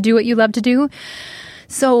job, to do what you love to do.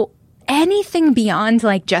 So anything beyond,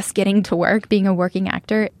 like, just getting to work, being a working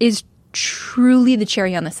actor is truly the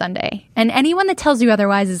cherry on the sundae. And anyone that tells you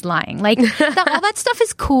otherwise is lying. Like, all that stuff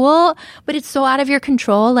is cool, but it's so out of your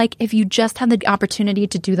control. Like, if you just have the opportunity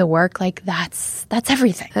to do the work, like, that's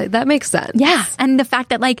everything. That makes sense. Yeah. And the fact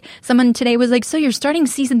that, like, someone today was like, so you're starting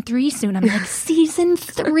season 3 soon. I'm like, season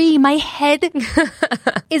 3? My head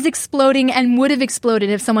is exploding and would have exploded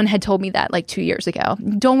if someone had told me that, like, 2 years ago.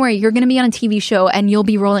 Don't worry, you're going to be on a TV show and you'll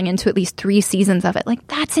be rolling into at least 3 seasons of it. Like,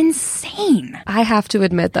 that's insane. I have to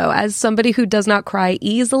admit, though, as somebody who does not cry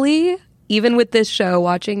easily, even with this show,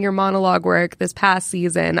 watching your monologue work this past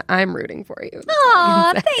season, I'm rooting for you.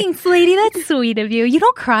 Aw, thanks, lady. That's sweet of you. You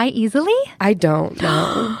don't cry easily? I don't,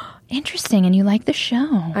 no. Interesting. And you like the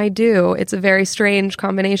show. I do. It's a very strange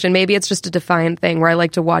combination. Maybe it's just a defiant thing where I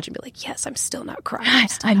like to watch and be like, yes, I'm still not crying.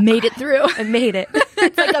 I made it through. I made it.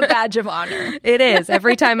 It's like a badge of honor. It is.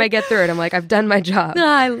 Every time I get through it, I'm like, I've done my job.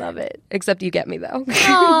 I love it. Except you get me, though.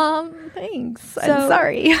 Oh, thanks. I'm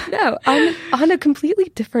sorry. No, on a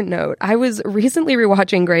completely different note, I was recently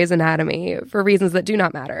rewatching Grey's Anatomy for reasons that do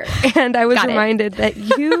not matter. And I was reminded that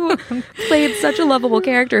you played such a lovable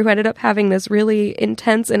character who ended up having this really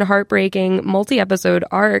intense and heartbreaking multi-episode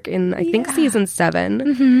arc in, I think, season 7.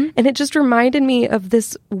 Mm-hmm. And it just reminded me of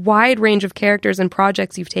this wide range of characters and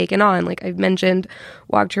projects you've taken on. Like I've mentioned,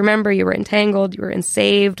 Walk to Remember, you were in Tangled, you were in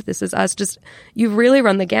Saved, This Is Us. Just, you've really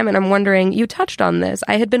run the gamut. I'm wondering, you touched on this.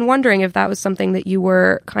 I had been wondering if that was something that you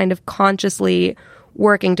were kind of consciously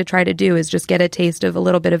working to try to do, is just get a taste of a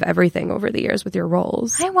little bit of everything over the years with your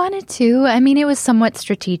roles. I wanted to. I mean, it was somewhat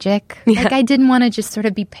strategic. Yeah. Like, I didn't want to just sort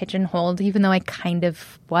of be pigeonholed, even though I kind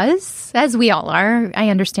of was, as we all are. I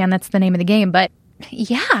understand that's the name of the game. But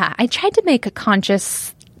yeah, I tried to make a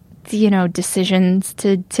conscious, decisions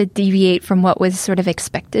to deviate from what was sort of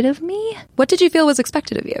expected of me. What did you feel was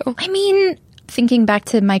expected of you? I mean, thinking back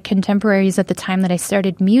to my contemporaries at the time that I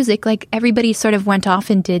started music, like everybody sort of went off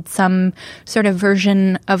and did some sort of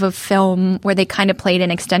version of a film where they kind of played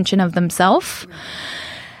an extension of themselves.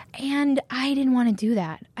 And I didn't want to do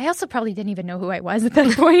that. I also probably didn't even know who I was at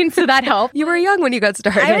that point, so that helped. You were young when you got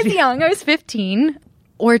started. I was young. I was 15.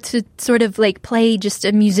 Or to sort of like play just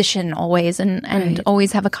a musician always and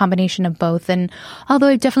always have a combination of both. And although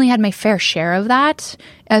I've definitely had my fair share of that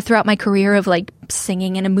throughout my career of like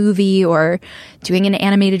singing in a movie or doing an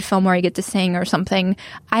animated film where I get to sing or something,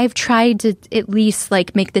 I've tried to at least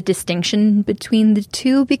like make the distinction between the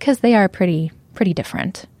two because they are pretty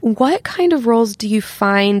different. What kind of roles do you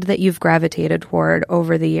find that you've gravitated toward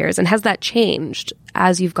over the years? And has that changed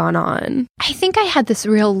as you've gone on? I think I had this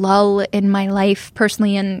real lull in my life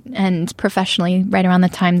personally and professionally right around the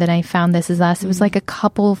time that I found This Is Us. Mm-hmm. It was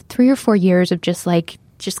like 3 or 4 years of just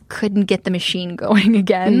couldn't get the machine going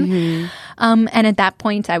again. Mm-hmm. And at that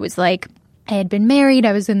point I was like, I had been married,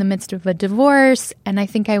 I was in the midst of a divorce, and I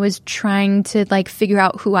think I was trying to like figure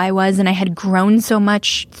out who I was, and I had grown so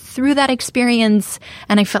much through that experience,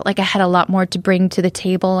 and I felt like I had a lot more to bring to the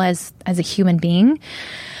table as a human being.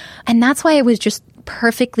 And that's why it was just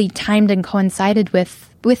perfectly timed and coincided with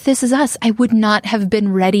This Is Us. I would not have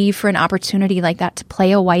been ready for an opportunity like that to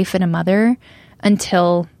play a wife and a mother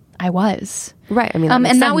until I was. Right. I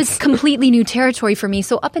mean, that was completely new territory for me.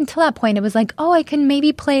 So up until that point, it was like, oh, I can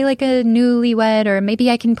maybe play like a newlywed, or maybe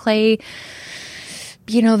I can play,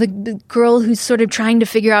 the girl who's sort of trying to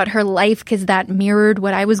figure out her life because that mirrored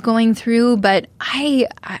what I was going through. But I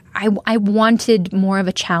wanted more of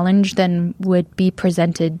a challenge than would be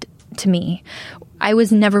presented to me. I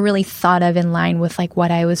was never really thought of in line with like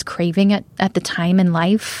what I was craving at the time in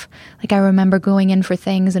life. Like I remember going in for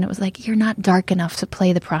things and it was like, you're not dark enough to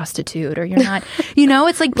play the prostitute, or you're not,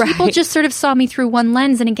 it's like people just sort of saw me through one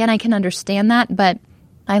lens. And again, I can understand that, but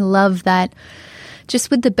I love that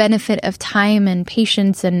just with the benefit of time and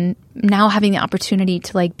patience and now having the opportunity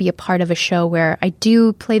to like be a part of a show where I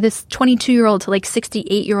do play this 22-year-old to like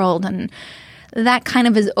 68-year-old. And that kind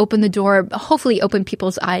of has opened the door, hopefully opened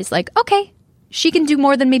people's eyes like, okay, she can do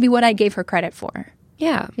more than maybe what I gave her credit for.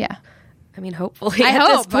 Yeah. Yeah. I mean, hopefully. I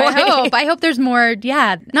hope there's more.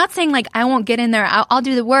 Yeah. Not saying like I won't get in there. I'll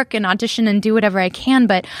do the work and audition and do whatever I can.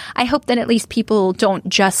 But I hope that at least people don't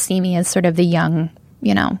just see me as sort of the young,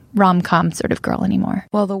 rom-com sort of girl anymore.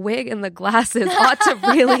 Well, the wig and the glasses ought to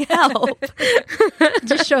really help.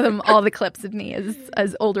 Just show them all the clips of me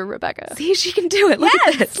as older Rebecca. See, she can do it. Look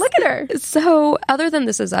at this. Look at her. So, other than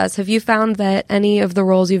This Is Us, have you found that any of the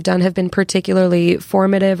roles you've done have been particularly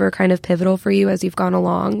formative or kind of pivotal for you as you've gone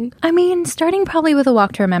along? I mean, starting probably with A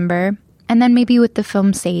Walk to Remember. And then maybe with the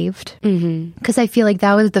film Saved. Because I feel like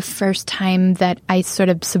that was the first time that I sort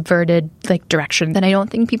of subverted like direction that I don't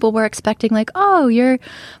think people were expecting. Like, oh, you're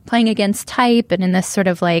playing against type and in this sort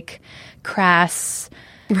of like crass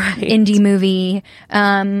indie movie.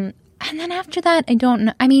 And then after that, I don't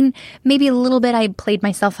know. I mean, maybe a little bit I played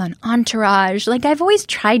myself on Entourage. Like I've always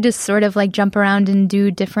tried to sort of like jump around and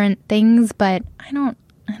do different things, but I don't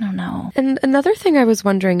know. And another thing I was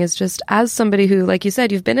wondering is just as somebody who, like you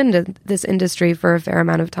said, you've been into this industry for a fair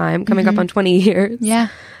amount of time, coming up on 20 years. Yeah.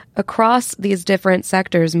 Across these different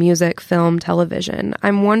sectors, music, film, television,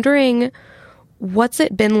 I'm wondering, what's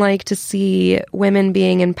it been like to see women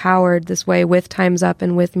being empowered this way with Time's Up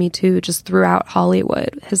and with Me Too just throughout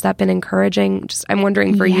Hollywood? Has that been encouraging? I'm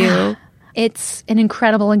wondering for you. It's an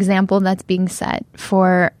incredible example that's being set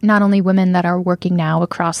for not only women that are working now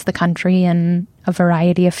across the country and a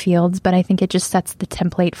variety of fields, but I think it just sets the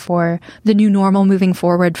template for the new normal moving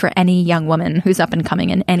forward for any young woman who's up and coming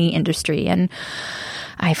in any industry. And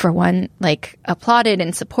I, for one, like applaud it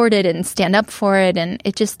and support it and stand up for it. And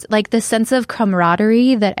it just like the sense of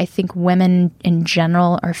camaraderie that I think women in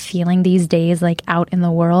general are feeling these days, like out in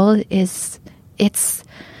the world, it's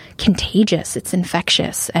contagious. It's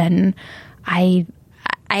infectious. And I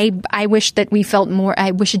wish that we felt more.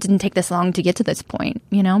 I wish it didn't take this long to get to this point,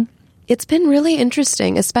 you know? It's been really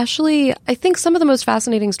interesting, especially I think some of the most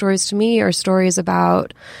fascinating stories to me are stories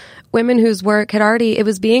about women whose work it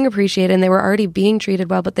was being appreciated and they were already being treated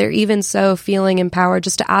well, but they're even so feeling empowered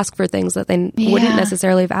just to ask for things that they wouldn't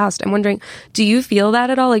necessarily have asked. I'm wondering, do you feel that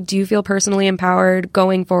at all? Like, do you feel personally empowered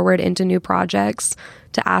going forward into new projects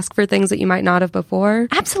to ask for things that you might not have before?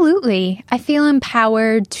 Absolutely. I feel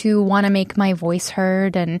empowered to want to make my voice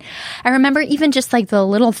heard. And I remember even just like the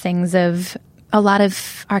little things of a lot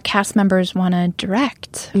of our cast members want to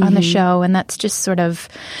direct on the show, and that's just sort of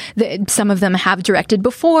some of them have directed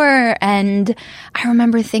before, and I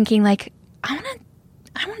remember thinking like, I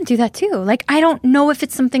want to do that too. Like, I don't know if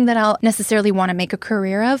it's something that I'll necessarily want to make a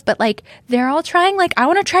career of, but like they're all trying, like I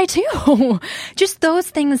want to try too. Just those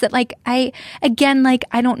things that like I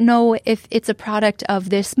don't know if it's a product of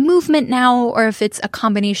this movement now or if it's a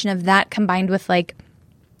combination of that combined with like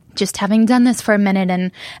just having done this for a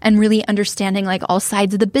minute and really understanding like all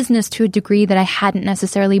sides of the business to a degree that I hadn't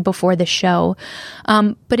necessarily before the show.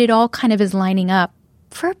 But it all kind of is lining up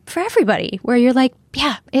for everybody where you're like,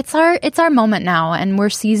 yeah, it's our moment now and we're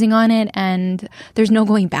seizing on it and there's no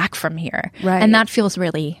going back from here. Right. And that feels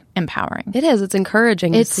really empowering. It is. It's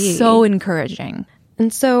encouraging to see. It's so encouraging.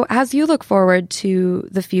 And so as you look forward to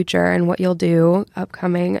the future and what you'll do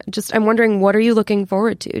upcoming, just I'm wondering, what are you looking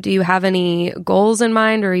forward to? Do you have any goals in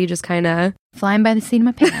mind, or are you just kind of flying by the seat of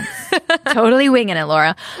my pants? Totally winging it,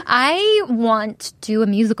 Laura. I want to do a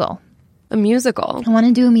musical. A musical? I want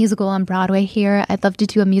to do a musical on Broadway here. I'd love to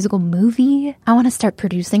do a musical movie. I want to start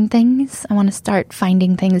producing things. I want to start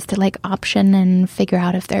finding things to like option and figure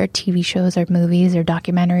out if there are TV shows or movies or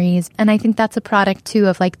documentaries. And I think that's a product too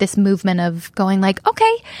of like this movement of going like,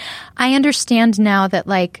 okay, I understand now that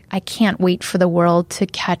like I can't wait for the world to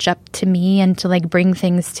catch up to me and to like bring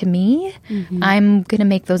things to me. I'm going to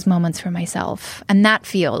make those moments for myself. And that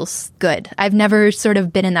feels good. I've never sort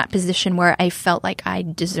of been in that position where I felt like I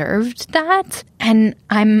deserved that. And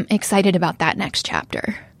I'm excited about that next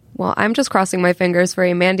chapter. Well, I'm just crossing my fingers for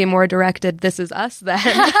a Mandy Moore directed This Is Us then.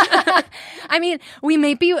 I mean, we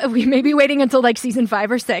may be waiting until like season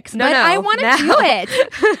 5 or 6, but I want to do it.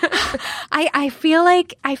 I feel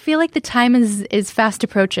like the time is fast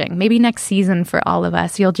approaching. Maybe next season for all of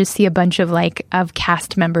us, you'll just see a bunch of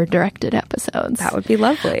cast member directed episodes. That would be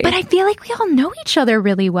lovely. But I feel like we all know each other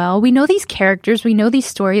really well. We know these characters, we know these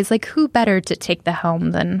stories. Like, who better to take the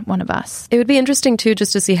helm than one of us? It would be interesting too,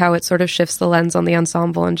 just to see how it sort of shifts the lens on the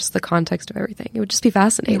ensemble and just the context of everything. It would just be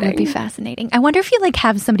fascinating. It would be fascinating. I wonder if you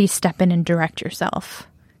have somebody step in and direct yourself,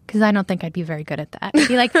 because I don't think I'd be very good at that. I'd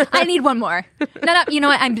be like, I need one more. No, you know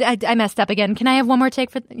what? I messed up again. Can I have one more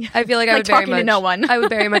take for? I feel like I would very much to no one. I would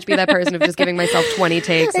very much be that person of just giving myself 20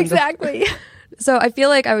 takes. Exactly. So I feel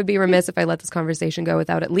like I would be remiss if I let this conversation go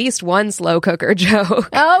without at least one slow cooker joke.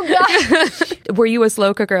 Oh, gosh. Were you a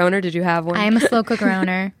slow cooker owner? Did you have one? I am a slow cooker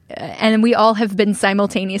owner. And we all have been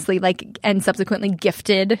simultaneously and subsequently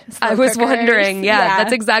gifted slow I was cookers. wondering. Yeah,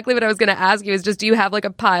 that's exactly what I was going to ask you, is just, do you have like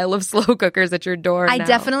a pile of slow cookers at your door I now?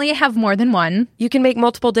 definitely have more than one. You can make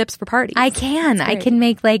multiple dips for parties. I can. I can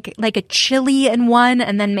make like a chili in one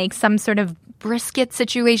and then make some sort of brisket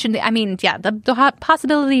situation. I mean, yeah, the hot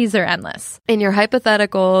possibilities are endless. In your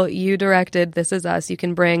hypothetical, you directed This Is Us. You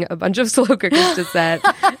can bring a bunch of slow cookers to set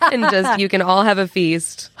and just, you can all have a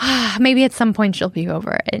feast. Maybe at some point she'll be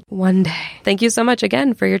over it. One day. Thank you so much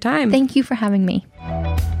again for your time. Thank you for having me.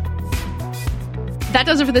 That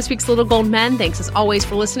does it for this week's Little Gold Men. Thanks as always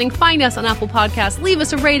for listening. Find us on Apple Podcasts. Leave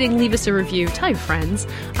us a rating. Leave us a review. Tell your friends.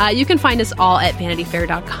 You can find us all at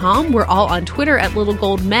VanityFair.com. We're all on Twitter at Little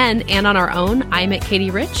Gold Men and on our own. I'm at Katie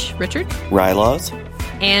Richard. Rylaws.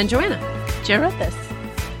 And Joanna. Wrote this.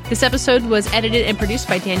 This episode was edited and produced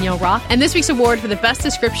by Danielle Roth. And this week's award for the best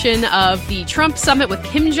description of the Trump summit with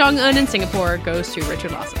Kim Jong-un in Singapore goes to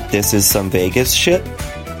Richard Lawson. This is some Vegas shit.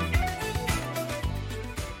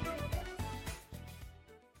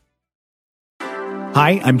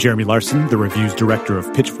 Hi, I'm Jeremy Larson, the reviews director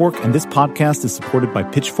of Pitchfork, and this podcast is supported by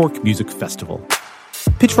Pitchfork Music Festival.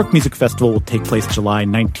 Pitchfork Music Festival will take place July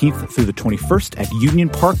 19th through the 21st at Union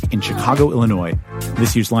Park in Chicago, Illinois.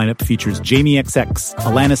 This year's lineup features Jamie XX,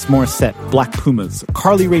 Alanis Morissette, Black Pumas,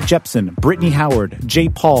 Carly Rae Jepsen, Brittany Howard, J.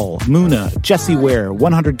 Paul, Muna, Jessie Ware,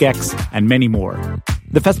 100 Gex, and many more.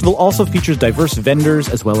 The festival also features diverse vendors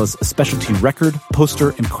as well as specialty record, poster,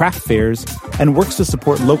 and craft fairs, and works to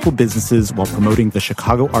support local businesses while promoting the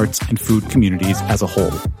Chicago arts and food communities as a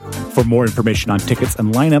whole. For more information on tickets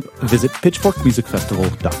and lineup, visit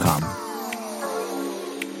pitchforkmusicfestival.com.